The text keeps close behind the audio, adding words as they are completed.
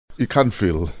You can't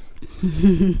feel.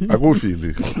 I go feel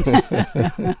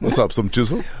it. What's up, some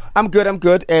chisel? I'm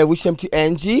good. Wish him to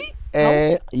Angie.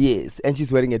 Yes,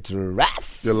 Angie's wearing a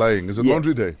dress. You're lying. Is it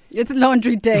laundry day? It's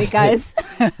laundry day, guys.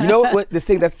 You know what the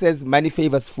saying that says money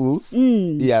favors fools?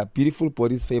 Yeah, beautiful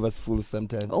bodies favors fools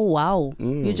sometimes. Oh, wow.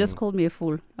 You just called me a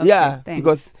fool. Okay, yeah, thanks.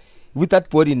 because with that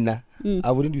body now,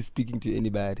 I wouldn't be speaking to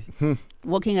anybody.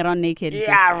 Walking around naked.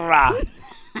 Yeah,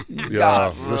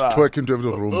 Yeah, just twerking to every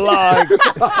room. like,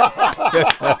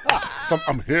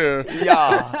 I'm here.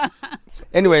 yeah.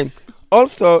 Anyway,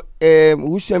 also,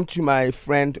 wish him to my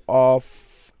friend of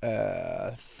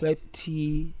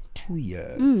 32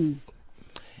 years.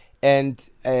 And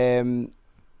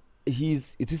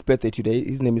it's his birthday today.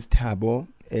 His name is Thabo.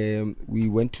 We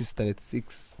went to Standard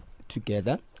 6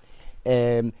 together.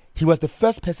 He was the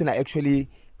first person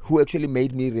who actually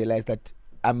made me realize that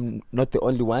I'm not the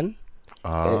only one.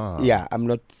 Yeah, I'm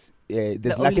not.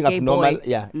 There's nothing abnormal.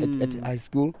 Yeah, at high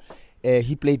school,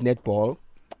 he played netball,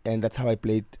 and that's how I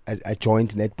played. I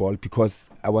joined netball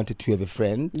because I wanted to have a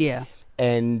friend. Yeah,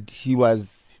 and he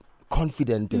was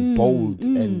confident and bold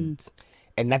and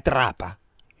not rapper.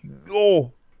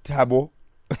 Oh, Thabo,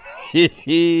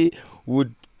 he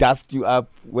would dust you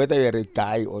up whether you're a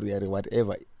guy or you're a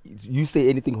whatever. You say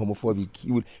anything homophobic,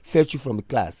 he would fetch you from the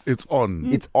class. It's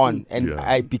on. It's on. And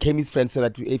I became his friend so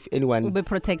that if anyone will be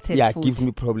protected, gives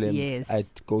me problems, I'd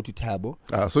go to Thabo.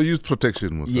 So use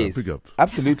protection, Musa. Yes, Pick up.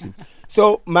 Absolutely.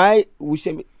 So my wish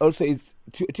also is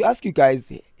to ask you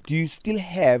guys, do you still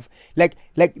have,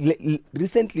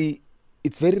 recently,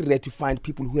 it's very rare to find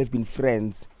people who have been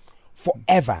friends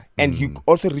forever. And you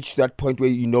also reach that point where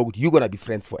you know you're going to be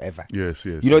friends forever. Yes.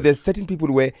 You know, there's certain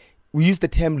people where we use the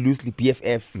term loosely,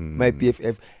 BFF, my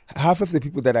BFF. Half of the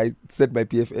people that I said my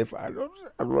BFF are not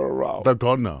around. They're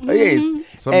gone now. Yes.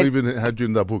 Some even had you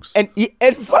in their books. And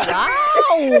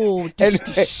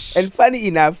funny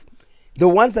enough, the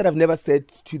ones that I've never said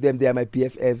to them they are my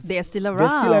BFFs, they're still around.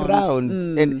 They're still around.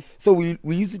 And so we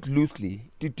use it loosely.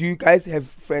 Do you guys have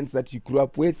friends that you grew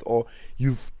up with, or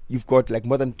you've got like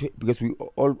more than because we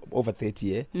all over 30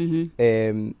 years,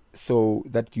 so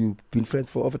that you've been friends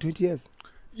for over 20 years?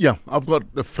 Yeah, I've got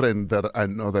a friend that I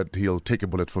know that he'll take a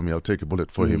bullet for me, I'll take a bullet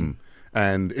for him.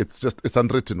 And it's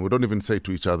unwritten. We don't even say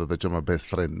to each other that you're my best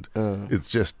friend. It's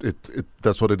just,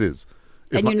 that's what it is.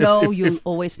 And you'll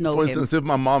always know him. For instance, if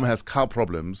my mom has car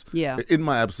problems, in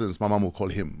my absence, my mom will call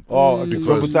him. Oh,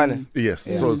 because, yes.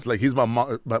 Yeah. So it's like he's my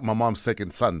mom's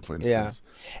second son, for instance.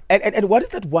 Yeah. And what is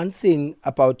that one thing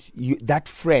about you, that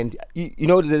friend, you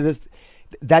know,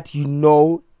 that you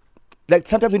know, like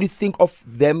sometimes when you think of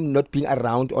them not being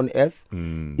around on earth,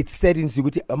 it's said in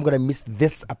Zuguti, I'm going to miss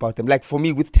this about them. Like for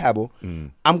me with Thabo,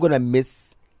 I'm going to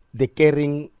miss the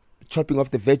caring, chopping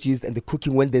off the veggies and the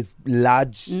cooking when there's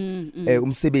large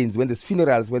umsebens, when there's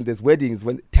funerals, when there's weddings,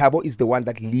 when Thabo is the one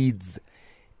that leads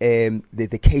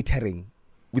the catering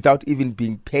without even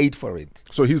being paid for it.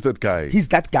 So he's that guy. He's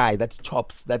that guy that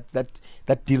chops, that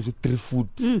deals with food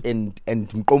and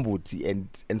mkombuti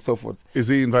and so forth. Is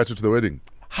he invited to the wedding?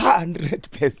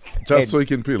 100%. Just so he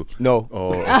can peel? No.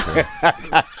 Oh, okay.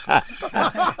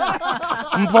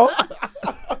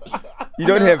 You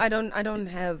don't have. I don't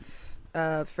have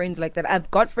friends like that.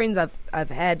 I've got friends I've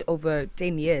had over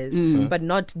 10 years, but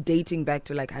not dating back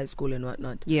to like high school and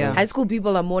whatnot. Yeah, high school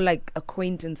people are more like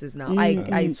acquaintances now.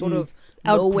 I sort of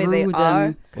know where they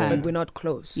are, but we're not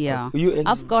close. Yeah,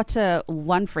 I've got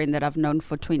one friend that I've known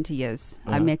for 20 years.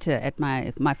 I met her at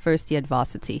my first year at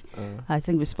varsity. I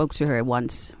think we spoke to her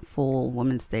once for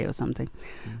Women's Day or something.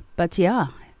 But yeah,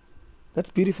 that's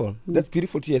beautiful. That's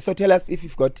beautiful to hear. So tell us if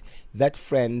you've got that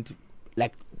friend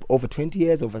like over 20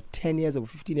 years, over 10 years, over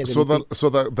 15 years. So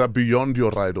that they're beyond your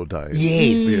ride or die.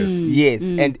 Yes.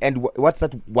 And what's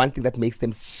that one thing that makes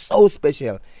them so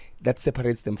special, that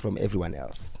separates them from everyone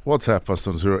else? WhatsApp us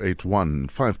on 081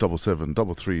 577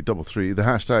 3333. The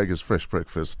hashtag is Fresh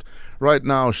Breakfast. Right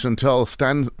now, Chantel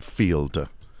Stanfield.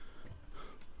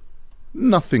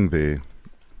 Nothing there.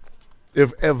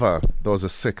 If ever there was a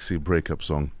sexy breakup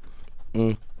song.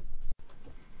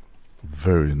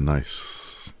 Very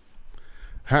nice.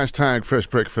 Hashtag Fresh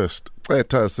Breakfast.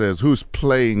 Eta says, who's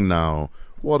playing now?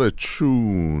 What a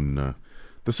tune.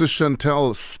 This is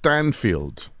Chantel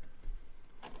Stanfield.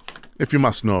 If you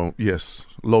must know, yes,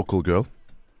 local girl.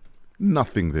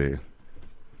 Nothing there.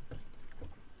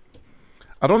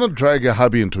 I don't want to drag a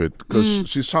hubby into it because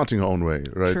she's chanting her own way,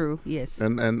 right? True, yes.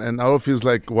 And I always feels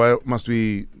like, why must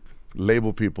we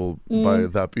label people by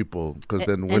their people? Because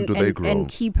then when do they grow? And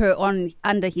keep her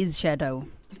under his shadow.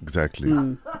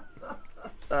 Exactly.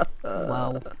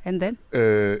 Wow. And then?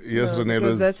 Yes,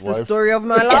 because that's wife. the story of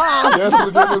my life. Yes,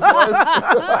 Renella's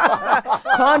wife.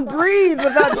 Can't breathe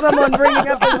without someone bringing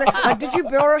up his air. Like, did you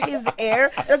borrow his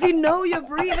air? Does he know you're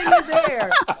breathing his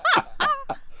air?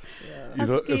 You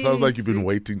know, it sounds like you've been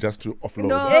waiting just to offload.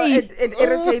 No, it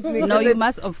irritates me. No, you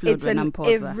must offload when I'm It's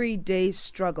pausing. an everyday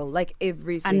struggle, like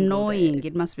every single Annoying. day.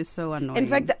 It must be so annoying. In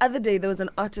fact, the other day there was an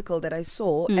article that I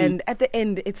saw, and at the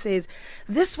end it says,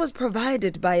 "This was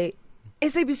provided by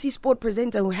SABC sport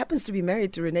presenter who happens to be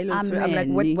married to Renee Lonswe." I'm like,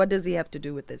 what does he have to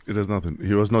do with this? It has nothing.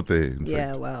 He was not there, in Yeah,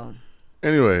 fact. well.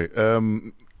 Anyway,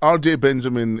 RJ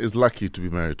Benjamin is lucky to be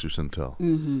married to Chantel.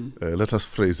 Let us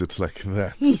phrase it like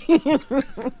that.